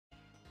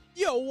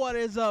Yo, what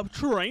is up,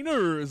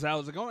 trainers?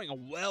 How's it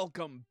going?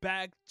 Welcome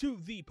back to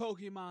the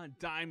Pokemon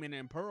Diamond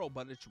and Pearl,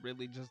 but it's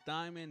really just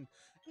Diamond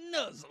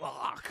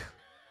Nuzlocke.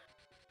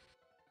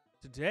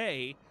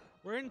 Today,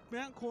 we're in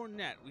Mount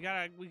Coronet.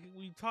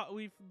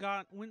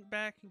 Went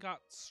back and got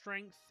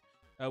strength.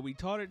 We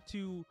taught it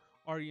to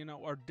our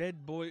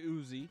dead boy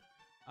Uzi.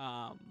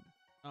 Oh,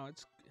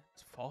 it's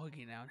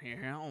foggy down here.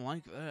 I don't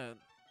like that.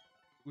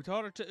 We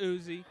taught it to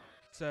Uzi,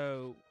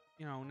 so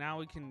now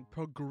we can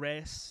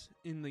progress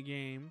in the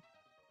game.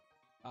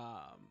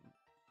 I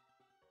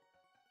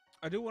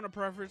do want to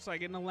preface,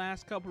 like, in the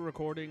last couple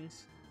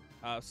recordings,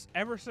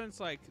 ever since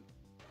like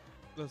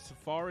the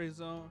Safari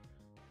Zone.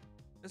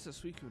 This is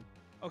Suicune.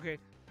 Okay.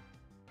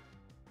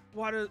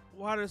 Why do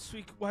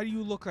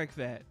you look like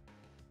that?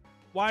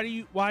 Why do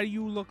you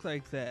look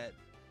like that?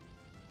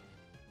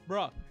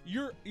 Bruh,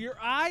 your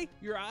eye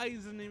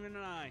isn't even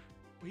an eye.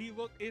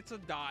 It's a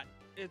dot.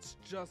 It's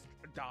just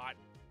a dot.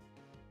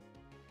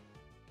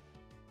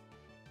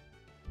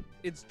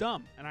 It's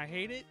dumb, and I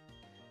hate it.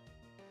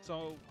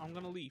 So I'm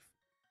gonna leave.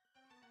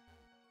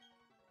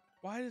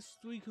 Why does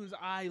Suicune's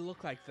eye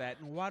look like that?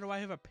 And why do I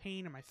have a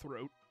pain in my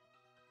throat?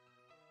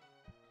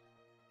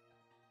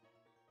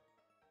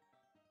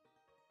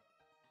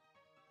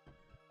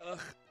 Ugh.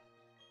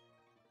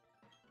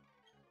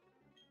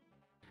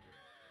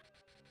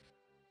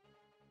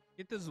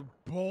 Get this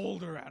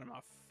boulder out of my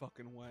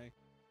fucking way.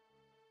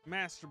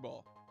 Master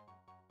Ball.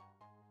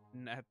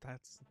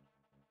 That's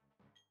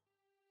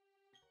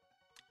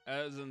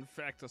as in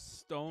fact a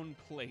stone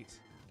plate.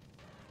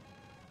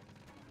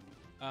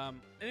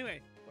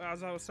 Anyway,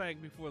 as I was saying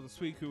before the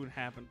Suicune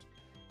happened,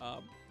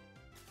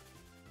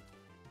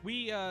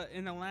 we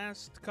in the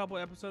last couple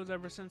episodes,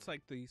 ever since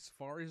like the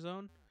Safari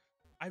Zone,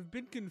 I've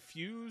been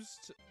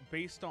confused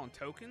based on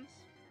tokens.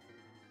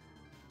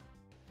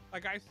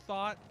 Like, I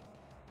thought,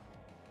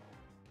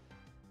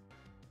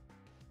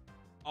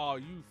 oh,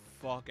 you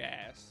fuck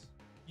ass,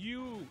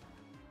 you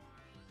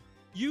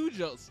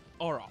just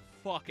are a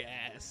fuck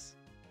ass.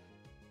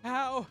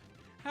 How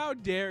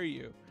dare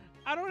you?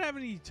 I don't have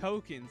any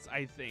tokens,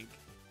 I think.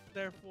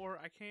 Therefore,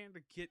 I can't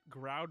get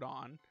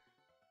Groudon.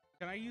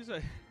 Can I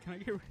get...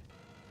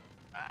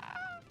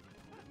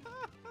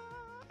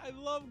 I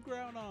love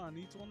Groudon.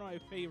 He's one of my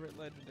favorite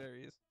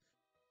legendaries.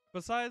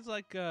 Besides,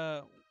 like,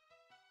 the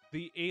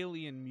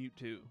alien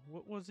Mewtwo.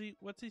 What's he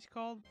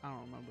called? I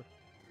don't remember.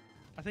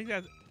 I think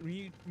that's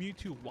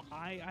Mewtwo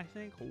Y, I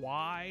think.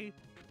 Y,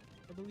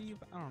 I believe.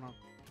 I don't know.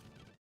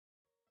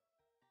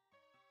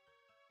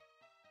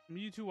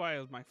 Mewtwo Y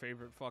is my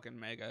favorite fucking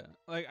Mega.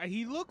 Like,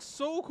 he looks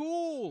so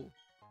cool.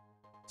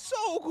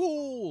 So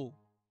cool.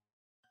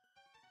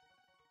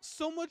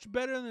 So much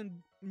better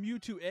than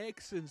Mewtwo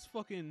X and his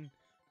fucking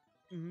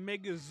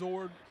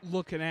Megazord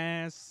looking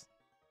ass,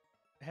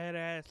 head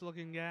ass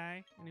looking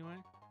guy. Anyway.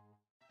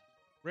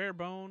 Rare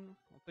Bone.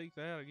 I'll take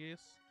that, I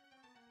guess.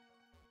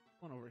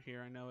 One over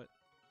here, I know it.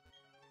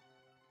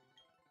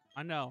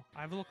 I know.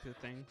 I've looked at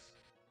things.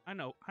 I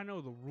know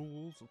the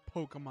rules of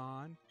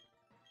Pokemon.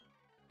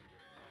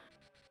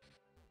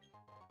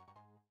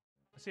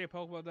 I see a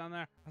Pokeball down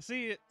there. I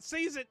see it.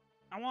 Seize it.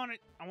 I want it.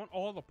 I want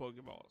all the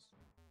Pokeballs.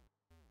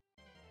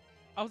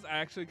 I was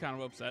actually kind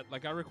of upset.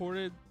 Like, I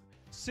recorded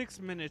 6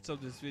 minutes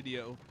of this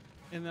video,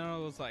 and then I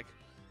was like,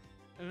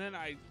 and then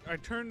I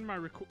turned my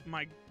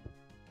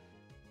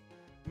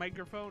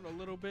microphone a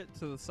little bit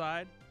to the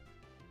side,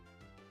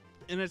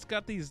 and it's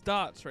got these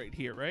dots right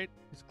here, right?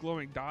 These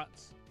glowing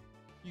dots.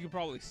 You can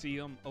probably see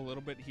them a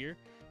little bit here.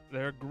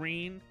 They're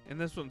green, and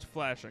this one's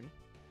flashing.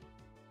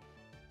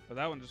 But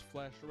that one just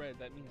flashed red.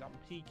 That means I'm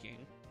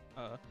peaking.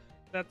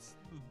 That's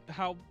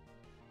how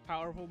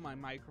powerful my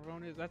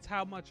microphone is. That's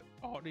how much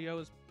audio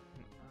is.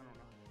 I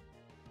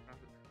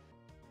don't know.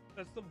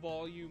 That's the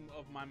volume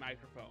of my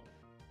microphone,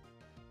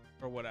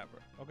 or whatever.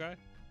 Okay.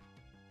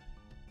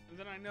 And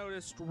then I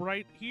noticed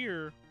right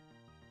here,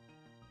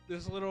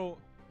 this little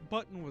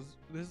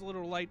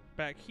light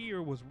back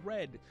here was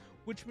red,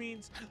 which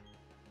means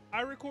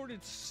I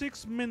recorded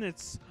 6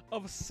 minutes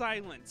of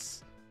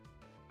silence.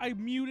 I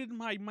muted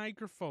my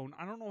microphone.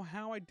 I don't know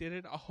how I did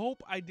it. I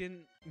hope I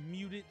didn't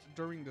mute it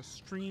during the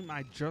stream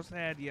I just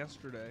had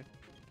yesterday,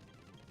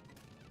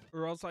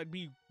 or else I'd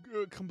be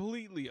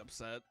completely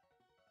upset.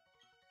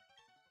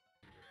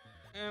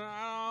 And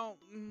I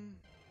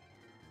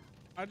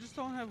just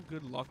don't have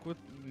good luck with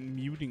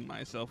muting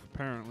myself,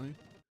 apparently.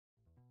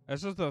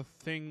 That's just a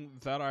thing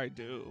that I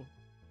do.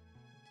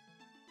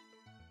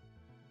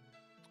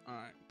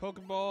 Alright,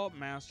 Pokeball,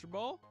 Master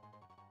Ball.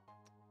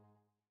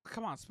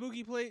 Come on,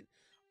 Spooky Plate.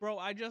 Bro,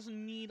 I just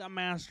need a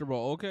Master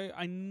Ball, okay?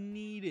 I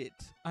need it.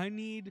 I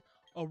need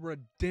a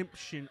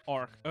redemption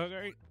arc,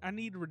 okay? I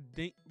need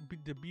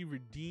to be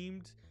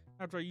redeemed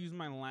after I use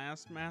my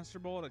last Master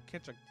Ball to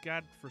catch a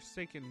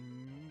godforsaken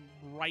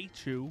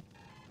Raichu.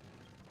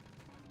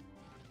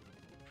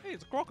 Hey,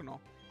 it's a Croconaw.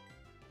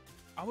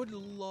 I would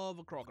love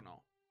a Croconaw.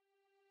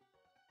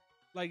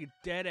 Like,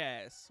 dead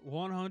ass.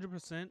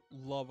 100%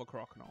 love a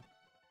Croconaw.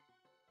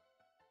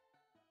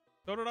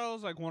 Totodile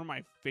is like one of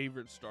my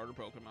favorite starter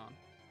Pokemon.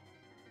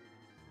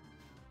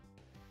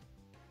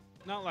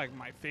 Not like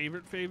my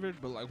favorite,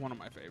 but like one of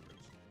my favorites.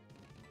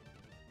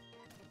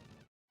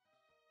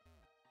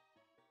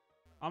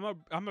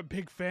 I'm a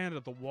big fan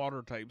of the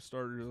water type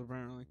starters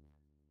apparently.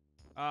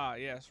 Ah,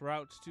 yes,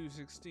 Route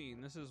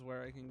 216. This is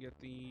where I can get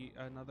the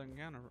another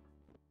encounter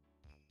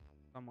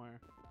somewhere.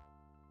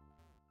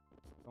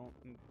 Don't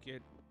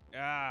get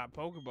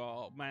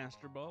Pokeball,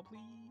 Master Ball, please.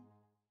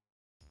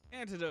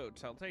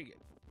 Antidotes, I'll take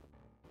it.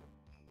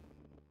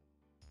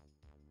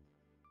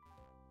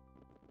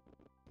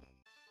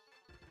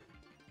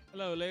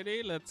 Hello,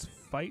 lady. Let's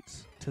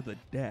fight to the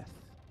death.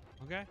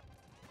 Okay?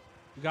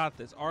 We got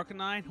this.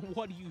 Arcanine,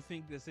 what do you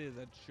think this is?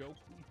 A joke?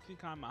 You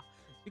think I'm a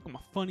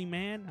funny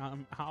man?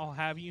 I'll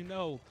have you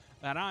know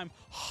that I'm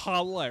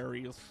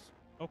hilarious.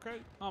 Okay?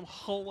 I'm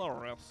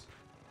hilarious.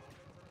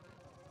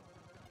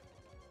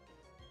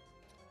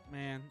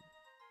 Man,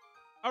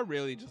 I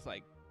really just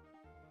like...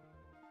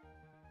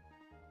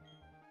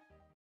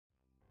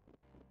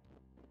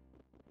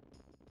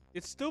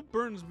 It still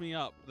burns me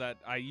up that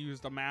I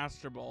used a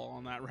Master Ball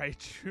on that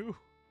Raichu.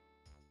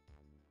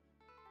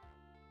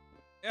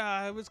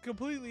 Yeah, it was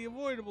completely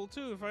avoidable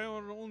too if I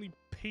only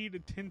paid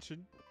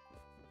attention.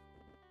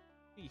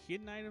 Any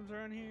hidden items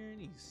around here?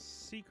 Any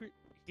secret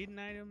hidden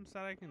items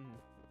that I can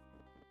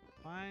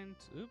find?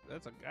 Oop,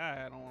 that's a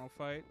guy I don't want to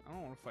fight. I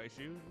don't want to fight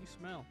you. You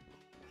smell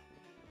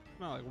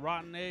like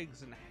rotten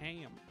eggs and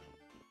ham.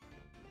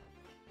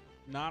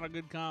 Not a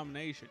good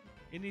combination.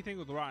 Anything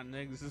with rotten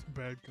eggs is a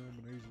bad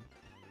combination.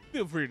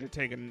 Feel free to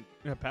take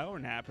a power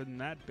nap in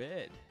that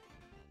bed.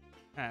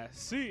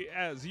 As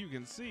you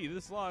can see,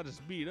 this lodge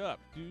is beat up.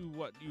 Do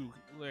what you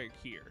like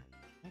here.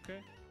 Okay.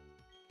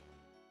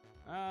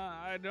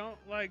 I don't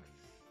like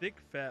thick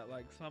fat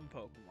like some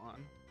Pokemon.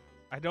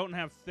 I don't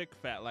have thick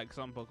fat like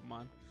some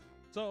Pokemon.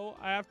 So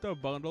I have to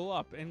bundle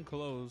up in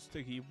clothes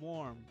to keep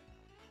warm.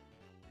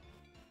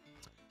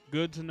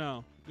 Good to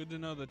know. Good to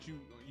know that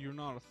you're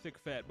not a thick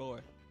fat boy.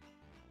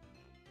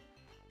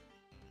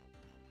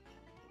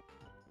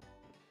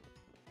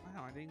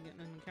 Wow, I didn't get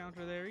an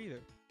encounter there either.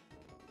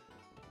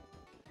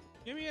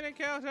 Give me an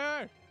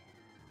encounter!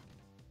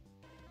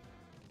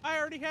 I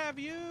already have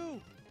you!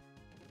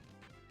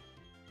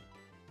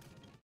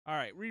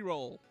 Alright,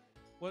 reroll.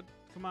 What?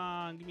 Come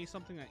on, give me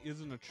something that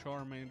isn't a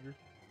Charmander.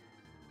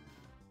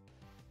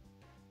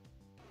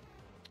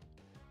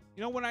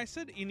 You know, when I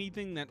said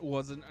anything that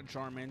wasn't a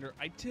Charmander,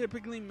 I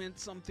typically meant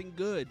something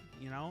good,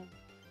 you know?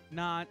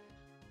 Not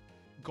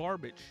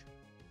garbage.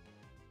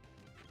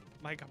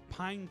 Like a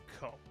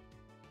Pineco.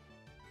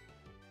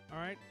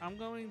 Alright, I'm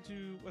going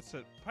to... What's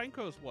it?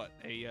 Pineco's what?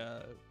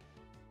 A,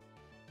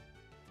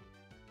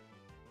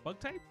 bug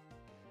type?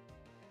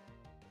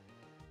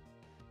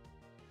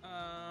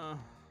 I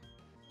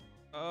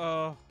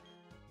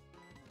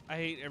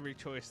hate every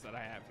choice that I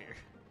have here.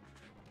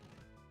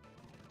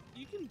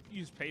 You can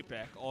use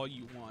payback all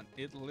you want.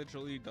 It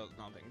literally does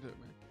nothing to me.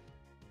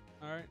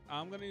 Alright,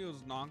 I'm gonna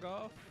use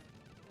knockoff.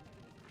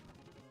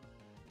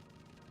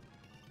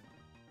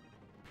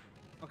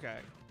 Okay.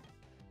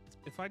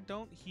 If I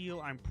don't heal,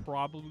 I'm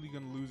probably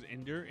gonna lose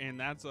Ender, and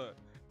that's a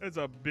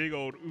big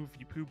old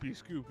oofy poopy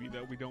scoopy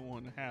that we don't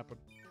want to happen.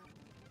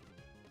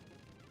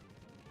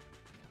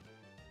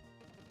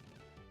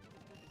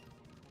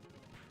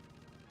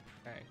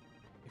 Okay.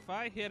 If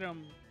I hit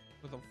him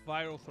with a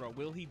viral throw,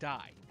 will he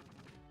die?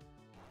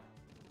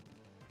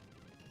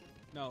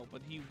 No,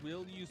 but he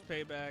will use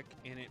payback,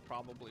 and it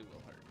probably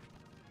will hurt.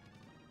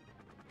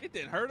 It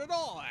didn't hurt at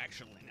all,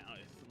 actually. Now,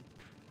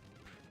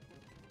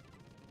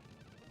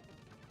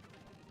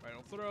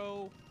 viral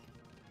throw,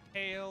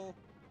 hail,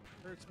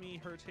 hurts me,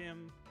 hurts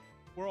him.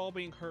 We're all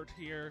being hurt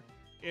here.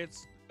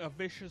 It's a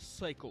vicious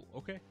cycle,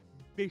 okay?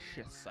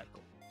 Vicious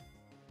cycle.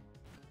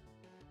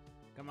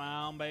 Come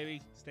on,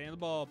 baby. Stay in the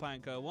ball,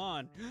 Pineco.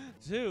 1,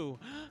 2,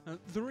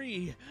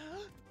 3.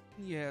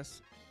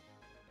 Yes.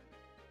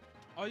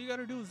 All you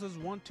gotta do is those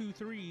 1, 2,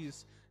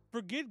 3s.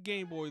 Forget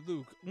Game Boy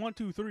Luke. 1,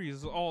 2, 3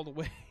 is all the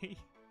way.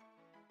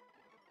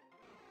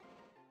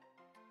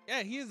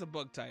 Yeah, he is a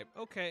bug type.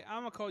 Okay,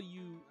 I'm gonna call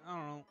you, I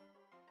don't know.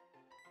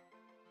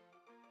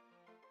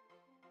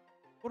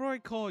 What do I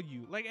call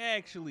you? Like,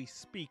 actually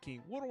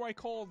speaking, what do I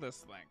call this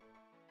thing?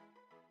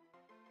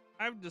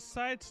 I've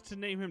decided to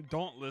name him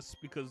Dauntless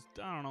because,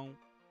 I don't know.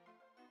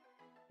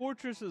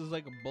 Fortress is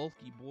like a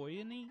bulky boy,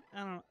 isn't he?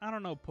 I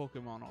don't know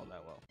Pokemon all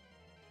that well.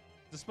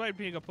 Despite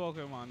being a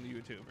Pokemon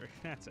YouTuber,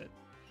 that's it.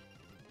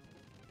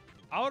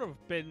 I would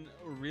have been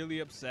really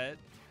upset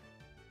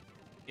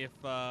if,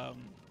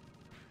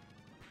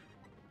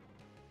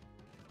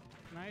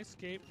 Can I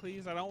escape,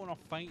 please? I don't want to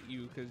fight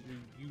you because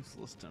you're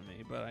useless to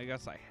me, but I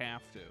guess I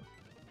have to.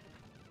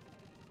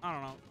 I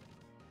don't know.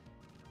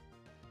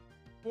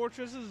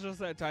 Fortress is just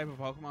that type of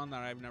Pokemon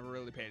that I've never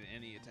really paid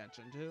any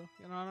attention to.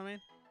 You know what I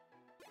mean?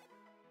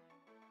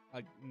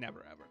 Like,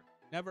 never, ever.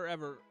 Never,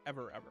 ever,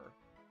 ever, ever.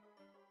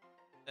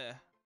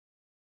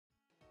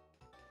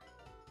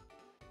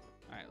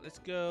 Alright, let's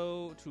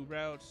go to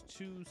Route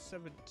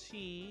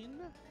 217,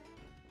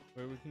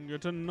 where we can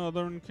get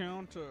another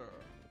encounter.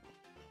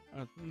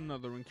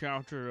 Another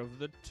encounter of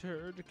the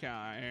turd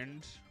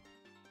kind.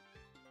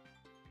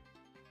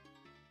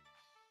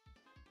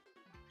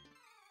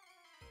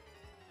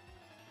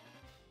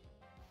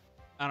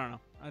 I don't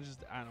know.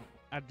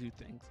 I do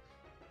things.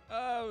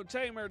 Oh,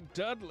 Tamer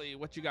Dudley,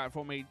 what you got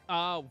for me?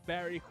 Oh,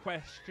 very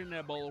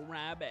questionable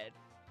rabbit.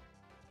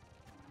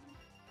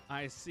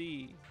 I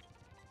see.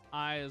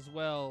 I as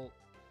well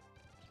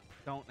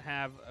don't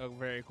have a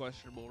very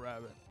questionable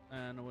rabbit,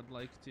 and I would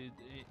like to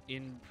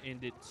end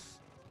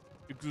its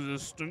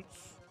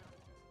existence.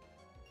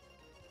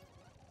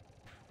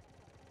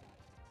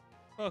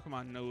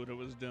 Pokemon knew what it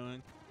was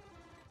doing.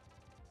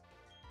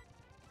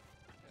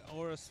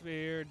 Aura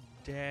Sphere,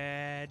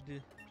 dead.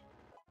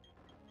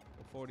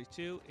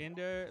 42,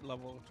 Ender,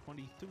 level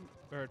 23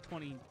 or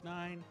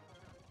 29.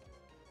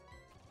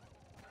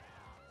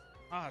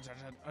 Ah,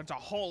 it's a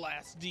whole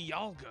ass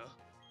Dialga.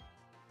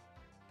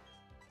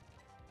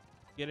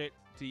 Get it,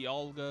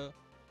 Dialga,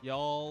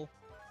 y'all.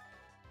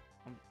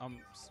 I'm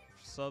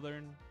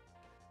southern.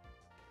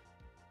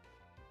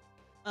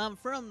 I'm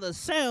from the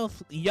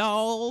south,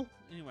 y'all.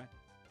 Anyway.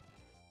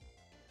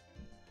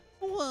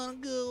 I wanna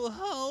go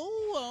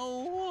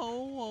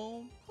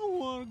home. I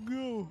wanna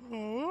go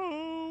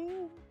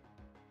home.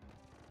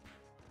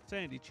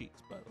 Sandy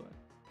cheeks, by the way.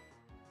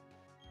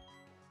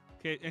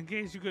 Okay, in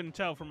case you couldn't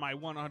tell from my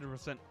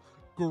 100%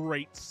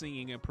 great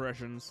singing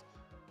impressions,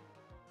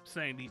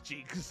 Sandy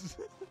cheeks.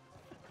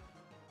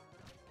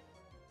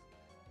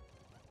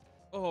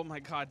 Oh my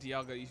god,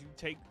 Dialga, you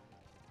take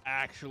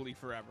actually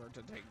forever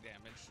to take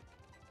damage.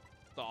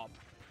 Stop.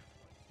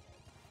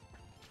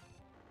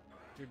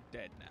 You're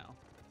dead now.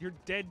 You're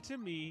dead to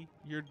me.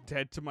 You're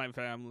dead to my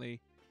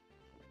family.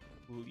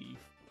 Leave.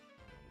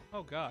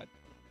 Oh god.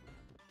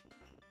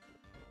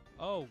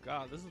 Oh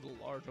god, this is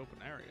a large open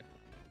area.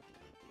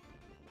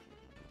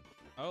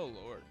 Oh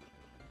lord.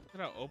 Look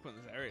at how open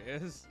this area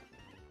is.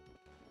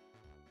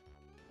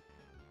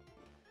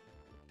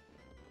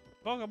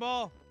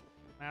 Pokeball.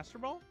 Master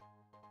Ball?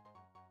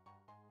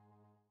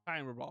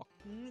 Timer Ball.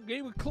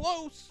 Game was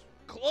close.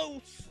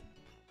 Close.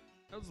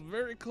 That was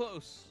very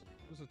close.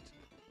 It was a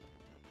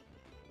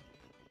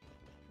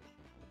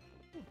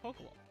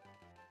Pokeball.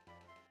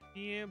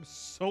 Damn,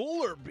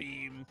 Solar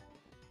Beam.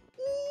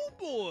 Oh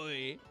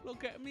boy,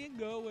 look at me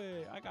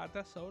going. I got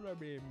that Solar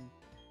Beam.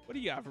 What do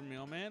you got for me,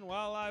 man?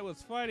 While I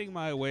was fighting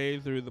my way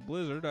through the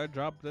blizzard, I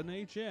dropped an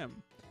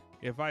HM.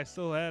 If I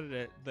still had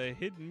it, the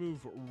hidden move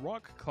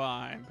Rock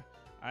Climb,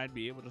 I'd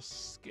be able to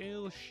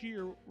scale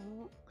sheer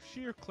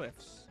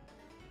cliffs.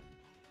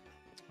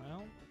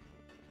 Well,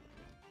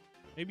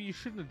 maybe you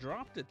shouldn't have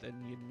dropped it then,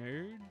 you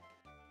nerd.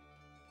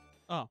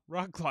 Oh,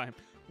 Rock Climb.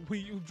 Well,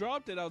 you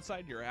dropped it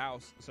outside your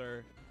house,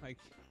 sir. Like,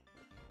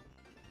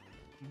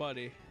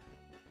 buddy,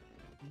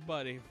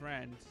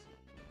 friend.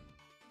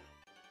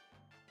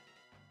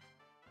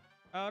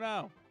 Oh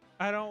no,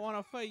 I don't want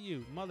to fight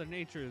you. Mother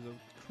Nature is a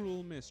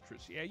cruel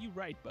mistress. Yeah, you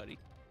right, buddy.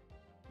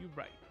 You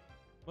right.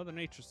 Mother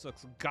Nature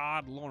sucks.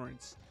 God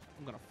Lawrence.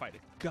 I'm gonna fight a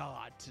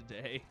god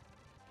today.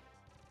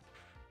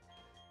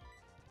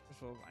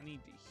 First of all, I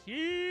need to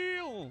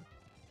heal.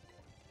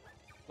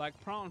 Like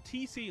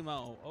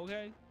prontissimo,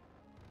 okay?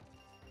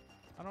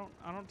 I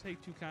don't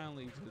take too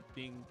kindly to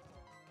being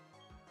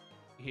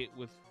hit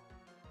with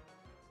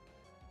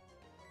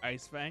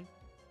Ice Fang.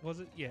 Was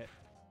it? Yeah.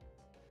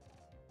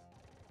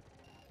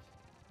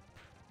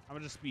 I'm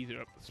gonna just speed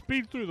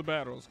through the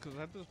battles, because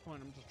at this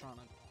point I'm just trying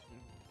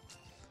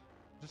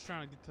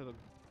to get to the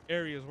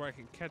areas where I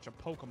can catch a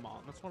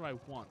Pokemon. That's what I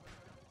want.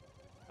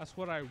 That's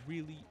what I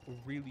really,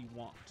 really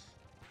want.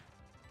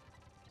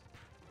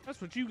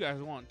 That's what you guys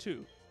want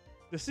too.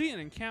 To see an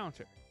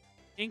encounter.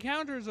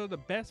 Encounters are the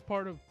best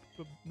part of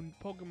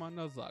Pokemon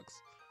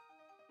Nuzlocke.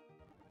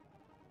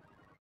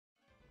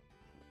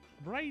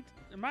 Right?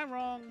 Am I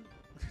wrong?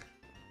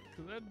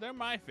 Because they're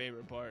my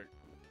favorite part.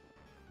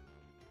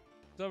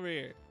 It's over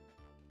here.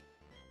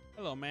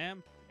 Hello,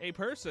 ma'am. A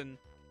person.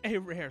 A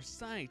rare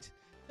sight.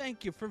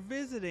 Thank you for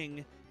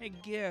visiting. A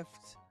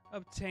gift.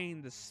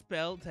 Obtain the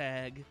spell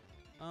tag.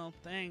 Oh,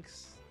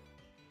 thanks.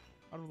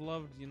 I'd have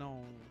loved, you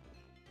know,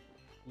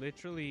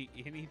 literally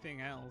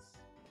anything else.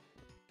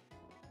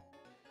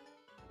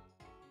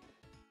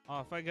 Oh,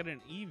 if I get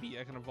an Eevee,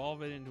 I can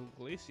evolve it into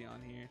a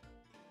Glaceon here.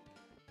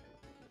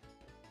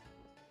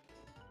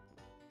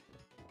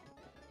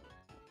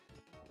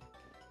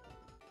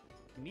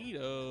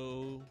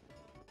 Neato.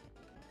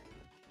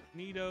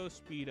 Neato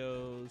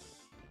Speedos.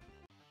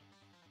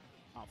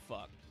 Oh,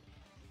 fuck.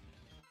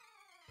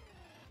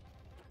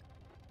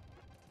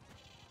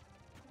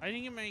 I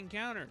didn't get my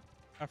encounter.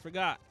 I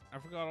forgot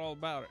all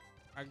about it.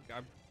 I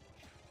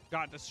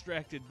got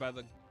distracted by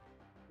the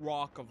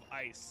rock of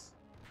ice.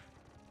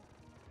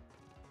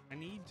 I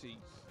need to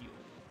heal.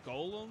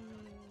 Golem?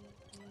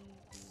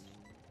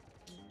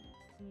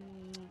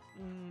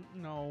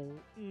 No.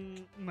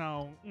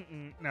 No.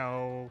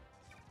 No.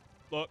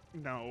 Look,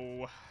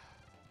 no.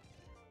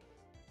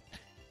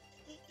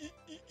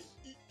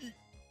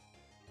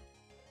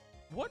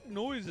 What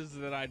noises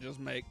did I just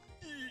make?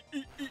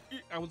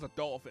 I was a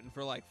dolphin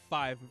for like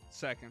 5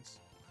 seconds.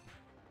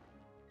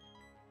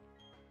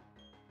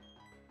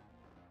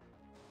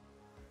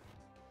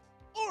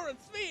 Aura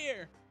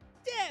Sphere!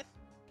 Death!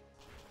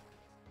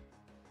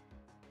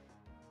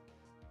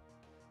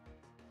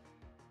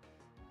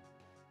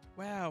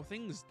 Wow,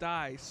 things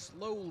die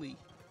slowly.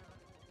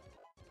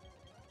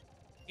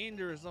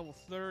 Ender is level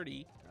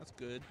 30. That's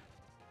good.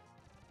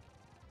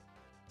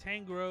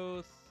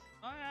 Tangrowth.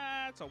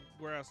 That's a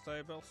grass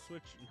type. I'll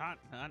switch. Not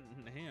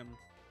him.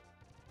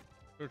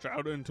 Switch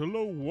out into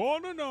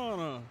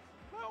Luana.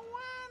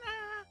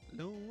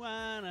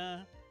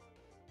 Luana.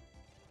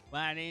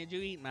 Why did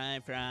you eat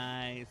my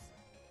fries?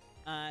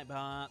 I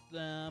bought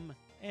them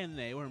and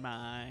they were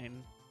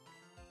mine.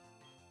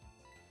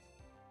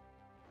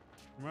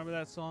 Remember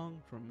that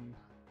song from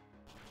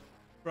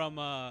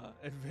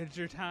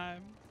Adventure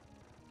Time?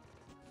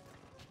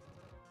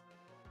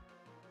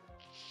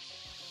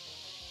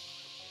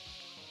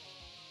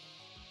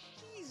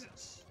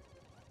 Jesus.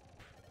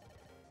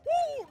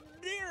 Oh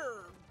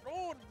dear.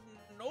 Oh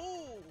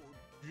no,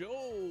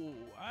 Joe.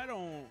 I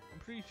don't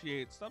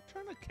appreciate. Stop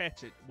trying to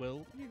catch it,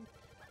 Will. You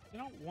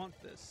don't want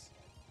this.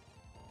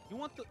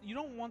 You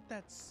don't want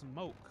that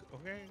smoke,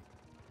 okay?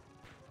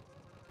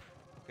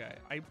 Okay,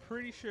 I'm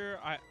pretty sure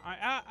I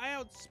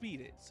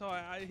outspeed it, so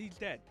he's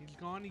dead. He's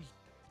gone.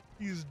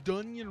 He's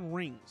Dunyan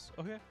rings.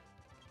 Okay.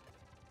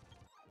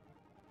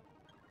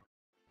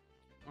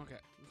 Okay,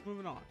 let's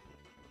moving on.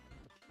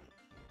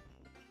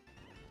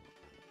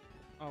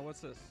 Oh, what's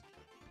this?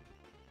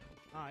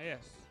 Ah,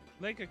 yes.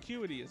 Lake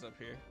Acuity is up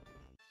here.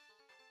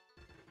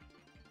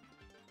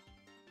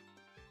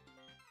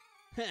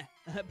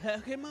 A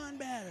Pokemon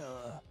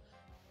battle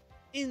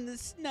in the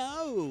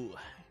snow,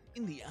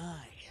 in the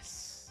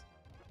ice.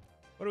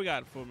 What do we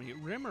got for me?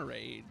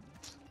 Remoraid.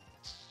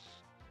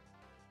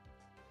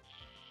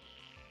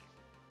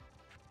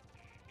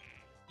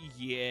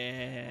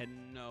 Yeah,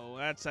 no,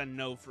 that's a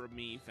no from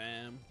me,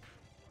 fam.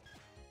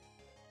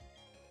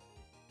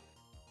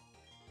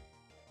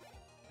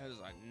 That is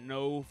a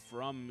no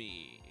from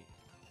me.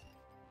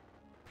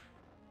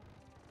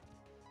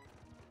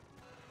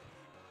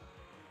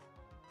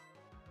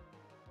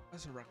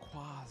 That's a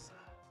Rayquaza.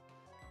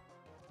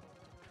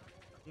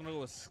 I'm gonna go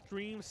with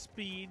Extreme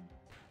Speed.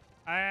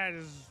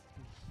 It's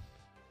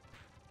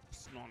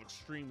not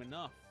extreme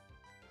enough.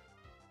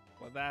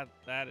 Well, that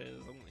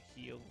is. I'm gonna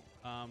heal.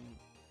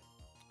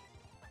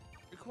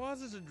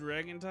 Rayquaza is a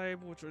dragon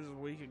type, which is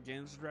weak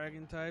against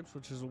dragon types,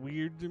 which is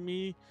weird to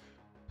me.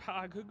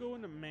 I could go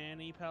into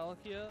Manny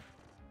Palkia,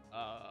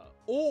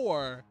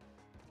 or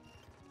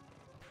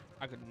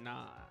I could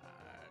not,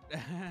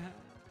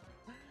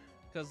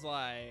 cause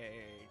like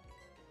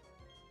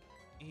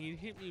he'd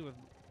hit me with.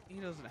 He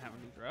doesn't have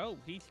any. Oh,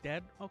 he's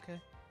dead. Okay.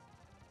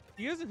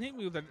 He hasn't hit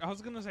me with the. I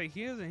was gonna say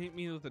he hasn't hit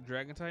me with the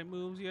dragon type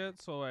moves yet,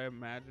 so I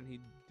imagine he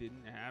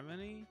didn't have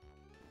any.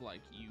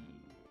 Like you.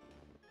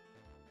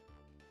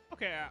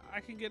 Okay, I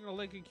can get a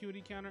Lake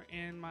Acuity counter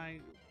and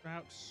my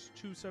Route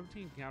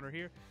 217 counter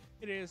here.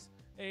 It is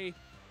a.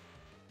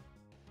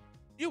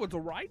 It was a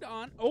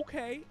Rhydon.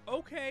 Okay.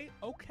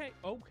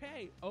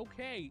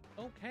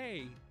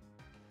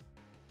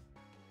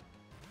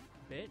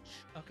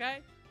 Bitch.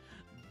 Okay.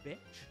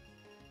 Bitch.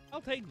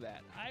 I'll take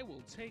that. I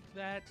will take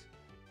that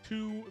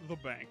to the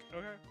bank.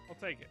 Okay? I'll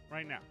take it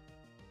right now.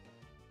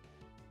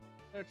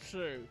 Let's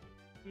see.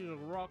 He's a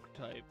rock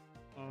type.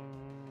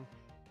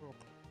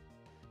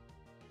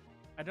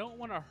 I don't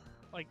want to,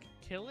 like,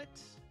 kill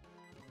it.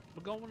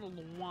 We're going to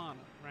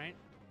Luana, right?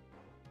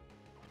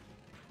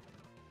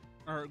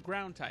 Or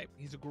ground type.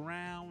 He's a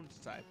ground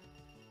type.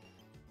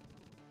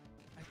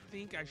 I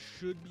think I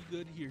should be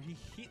good here. He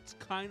hits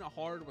kind of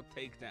hard with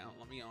takedown.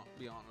 Let me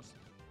be honest.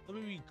 Let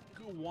me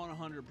be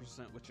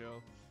 100% with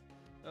Joe.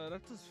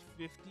 That does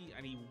 50.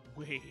 I need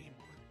way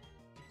more.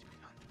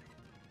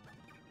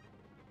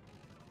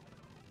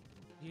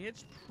 He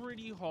hits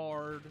pretty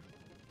hard.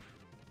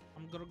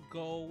 I'm gonna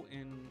go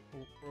in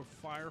for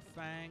Fire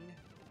Fang.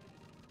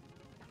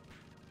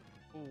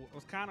 Oh, I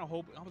was kind of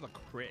hoping. I was a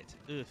crit.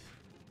 Ugh.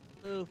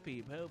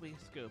 Oofy, poopy,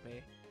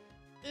 scoopy.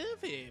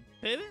 Oofy,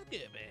 poopy,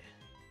 scoopy.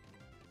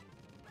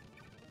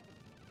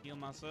 Heal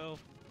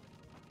myself.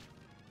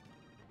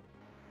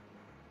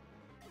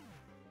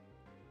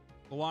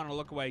 Luana,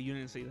 look away. You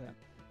didn't see that.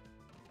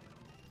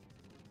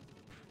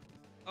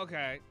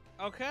 Okay.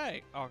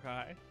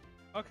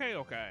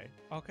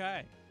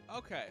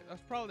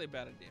 That's probably a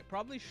bad idea.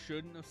 Probably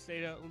shouldn't have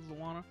stayed out with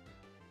Luana.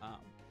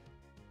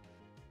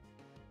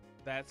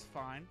 That's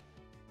fine.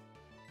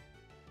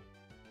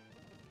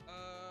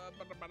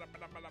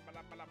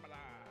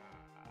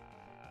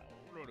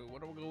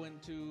 What do we go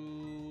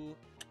into?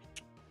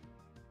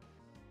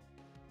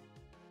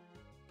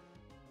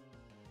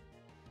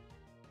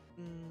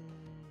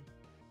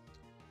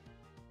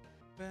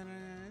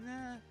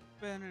 Banana,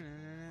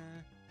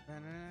 banana,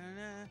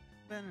 banana,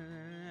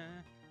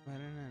 banana,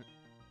 banana.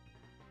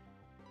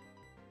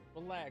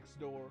 Relax,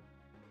 door.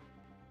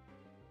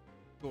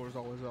 Door's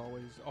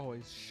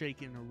always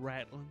shaking and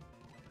rattling.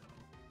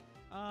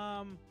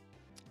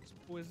 Let's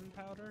poison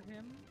powder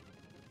him.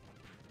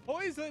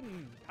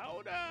 Poison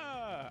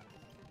powder.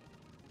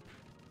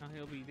 Now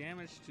he'll be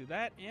damaged to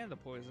that and the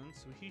poison,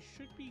 so he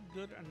should be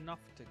good enough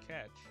to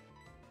catch.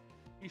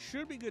 He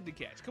should be good to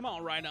catch. Come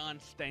on, right on.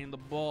 Stay in the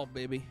ball,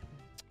 baby.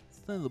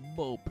 Stay in the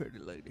ball, pretty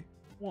lady.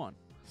 One.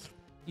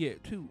 Yeah,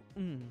 2.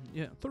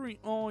 Yeah, 3.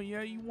 Oh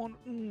yeah, you want?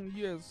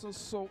 Yes. Yes.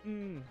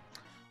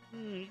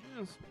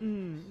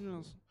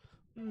 Yes.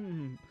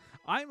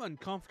 I'm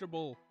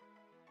uncomfortable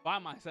by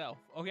myself.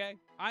 Okay,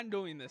 I'm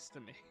doing this to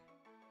me.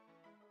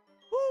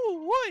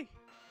 Ooh, boy.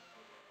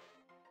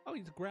 Oh,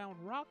 he's a ground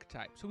rock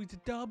type, so he's a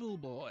double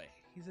boy.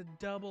 He's a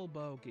double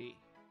bogey.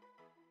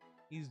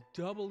 He's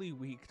doubly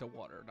weak to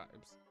water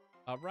types.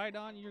 Right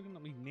on, you're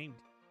gonna be named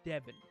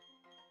Devin.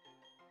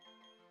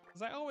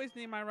 Cause I always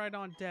name my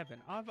Rhydon Devin.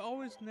 I've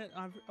always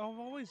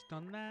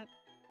done that.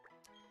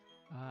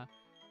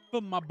 For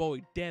my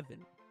boy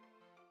Devin.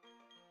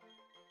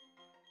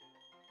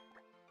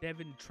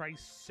 Devin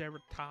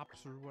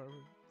Triceratops or whatever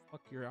the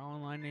fuck your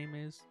online name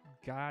is.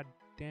 God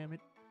damn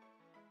it.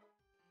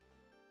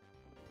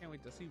 Can't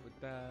wait to see what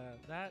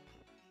that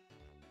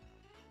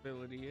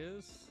ability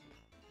is.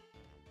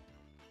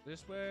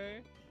 This way.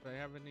 Do I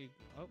have any?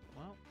 Oh,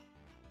 well.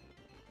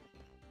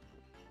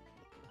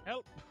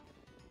 Help!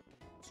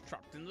 It's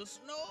trapped in the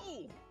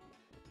snow!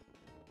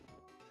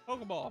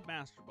 Pokeball,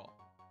 Master Ball.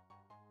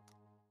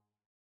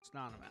 It's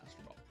not a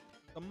Master Ball.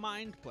 The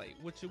Mind Plate,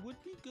 which it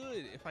would be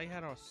good if I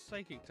had a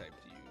Psychic type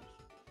to use.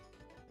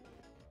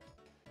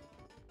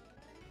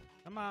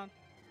 Come on.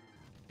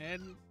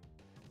 And...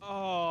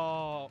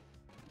 oh...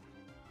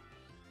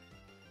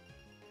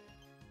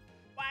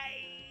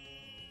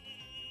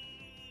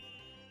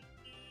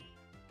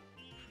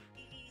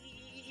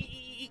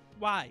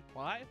 Why?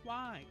 Why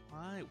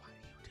do you do this?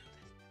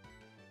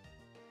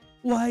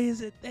 Why is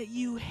it that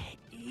you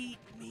hate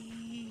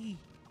me?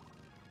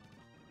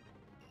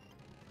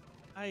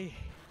 I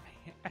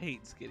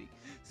hate Skitty.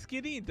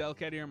 Skitty and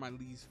Delcatty are my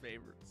least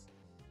favorites.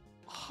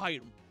 I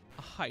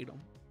hate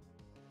them.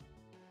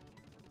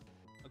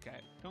 Okay,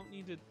 don't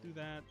need to do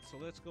that. So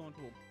let's go into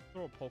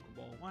throw a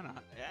Pokeball. Why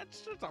not? It's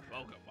just a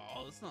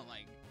Pokeball. It's not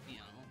like, you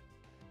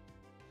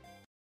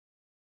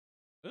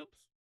know. Oops.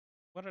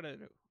 What did I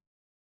do?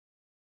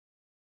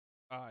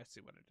 Oh, I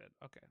see what I did.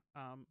 Okay.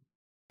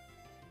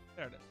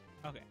 There it is.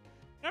 Okay.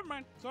 Never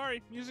mind.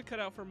 Sorry. Music cut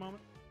out for a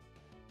moment.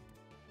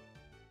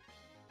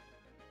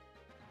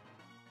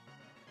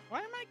 Why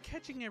am I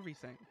catching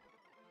everything?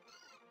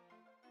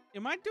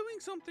 Am I doing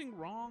something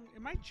wrong?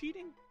 Am I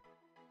cheating?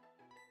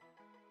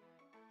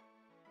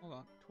 Hold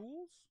on.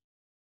 Tools?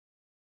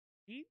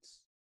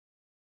 Cheats?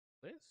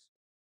 List?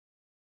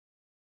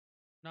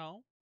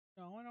 No.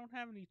 No, I don't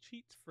have any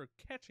cheats for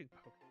catching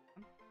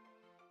Pokemon.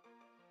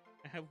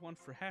 I have one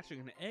for hatching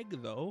an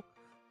egg, though.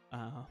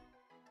 I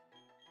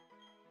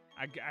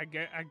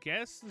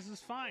guess this is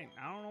fine.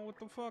 I don't know what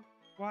the fuck.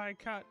 Why I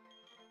caught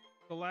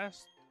the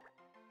last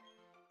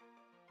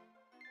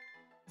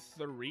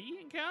 3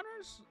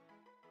 encounters?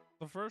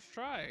 The first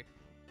try.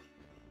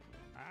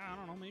 I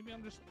don't know. Maybe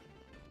I'm just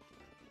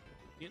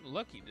getting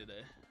lucky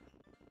today.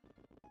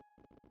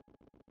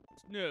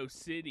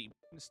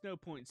 Snow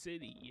Point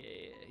City.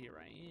 Yeah, here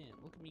I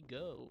am. Look at me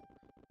go.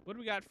 What do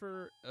we got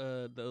for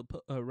the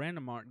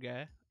random art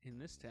guy in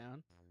this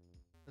town?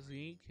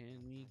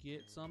 Can we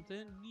get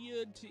something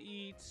good to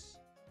eat?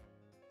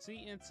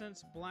 Sea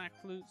incense, black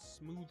flute,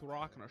 smooth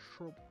rock, and a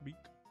sharp beak.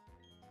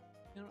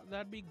 You know,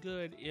 that'd be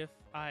good if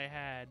I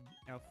had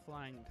a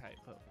flying type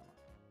Pokemon.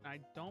 I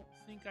don't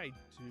think I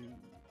do.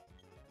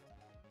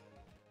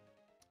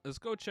 Let's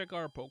go check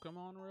our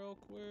Pokemon real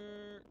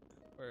quick.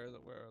 Where is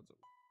it? Where is it?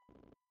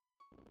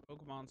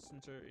 Pokemon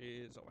Center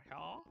is over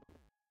here.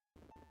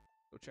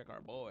 Go check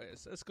our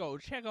boys. Let's go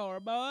check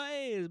our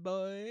boys.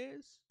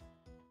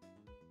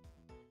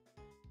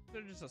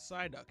 There's just a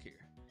Psyduck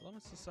here. Well,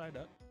 it's a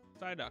Psyduck.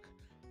 Psyduck.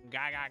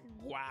 Gaga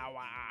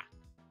guawa.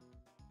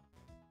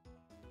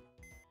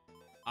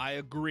 I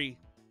agree.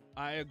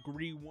 I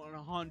agree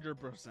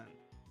 100%.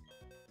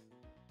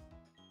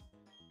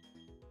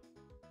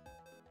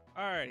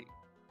 Alright.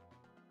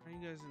 Are you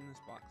guys in this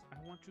box?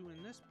 I want you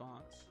in this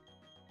box.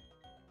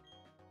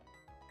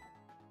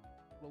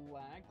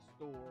 Relax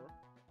door.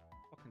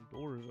 Fucking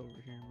doors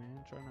over here,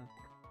 man. Trying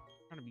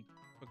to be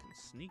fucking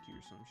sneaky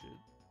or some shit.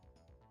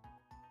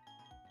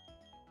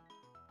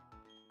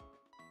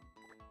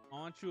 I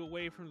want you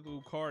away from the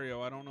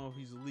Lucario. I don't know if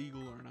he's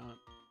legal or not.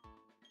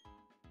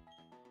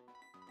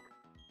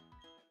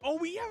 Oh,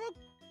 we have a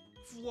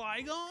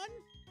Flygon?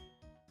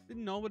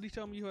 Didn't nobody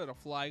tell me you had a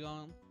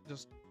Flygon?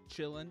 Just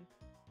chilling?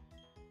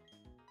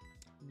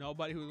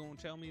 Nobody was gonna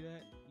tell me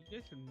that? You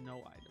guys have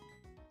no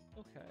items.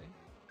 Okay.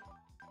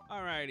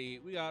 Alrighty,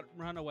 we got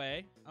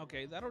Runaway.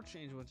 Okay, that'll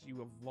change once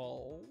you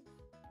evolve.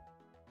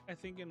 I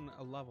think in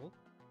a level.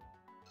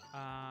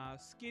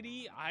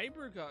 Skitty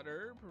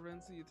Ibergutter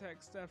prevents the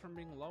attack stat from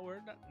being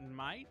lowered. That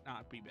might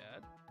not be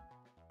bad.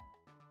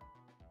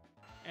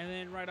 And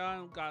then right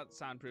on, got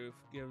Soundproof.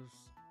 Gives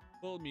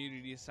full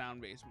immunity to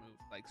sound-based moves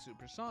like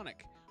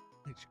Supersonic,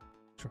 which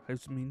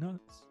drives me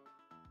nuts.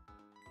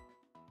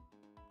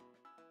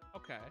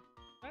 Okay,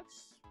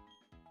 that's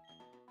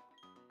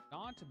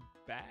not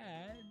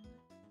bad.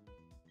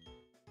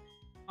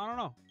 I don't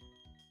know.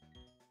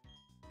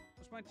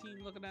 What's my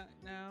team looking at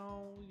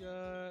now? We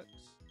got...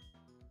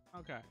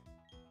 okay.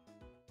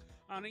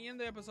 I'm gonna end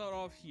the episode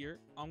off here.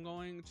 I'm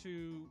going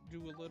to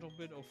do a little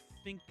bit of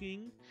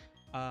thinking,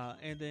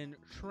 and then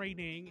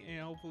trading, and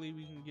hopefully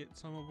we can get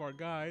some of our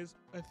guys.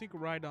 I think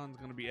Rhydon's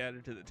gonna be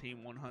added to the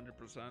team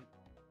 100%.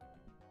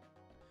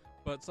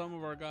 But some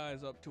of our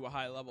guys up to a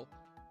high level.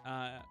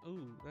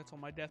 Ooh, that's all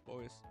my death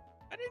boys.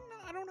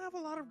 I don't have a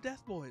lot of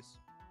death boys.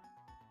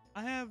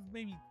 I have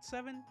maybe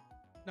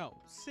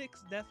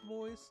 6 death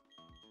boys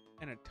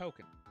and a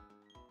token.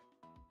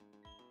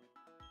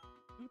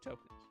 2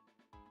 tokens.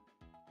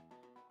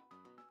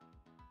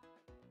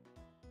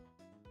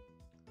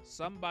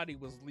 Somebody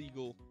was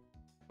legal,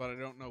 but I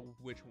don't know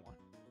which one.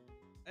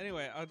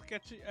 Anyway, I'll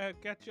catch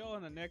y'all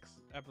in the next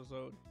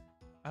episode.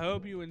 I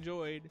hope you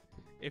enjoyed.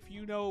 If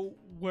you know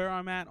where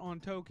I'm at on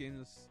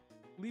tokens,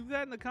 leave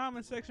that in the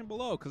comment section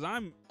below, because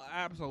I'm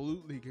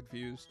absolutely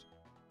confused.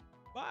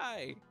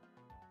 Bye.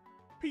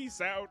 Peace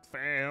out,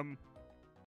 fam.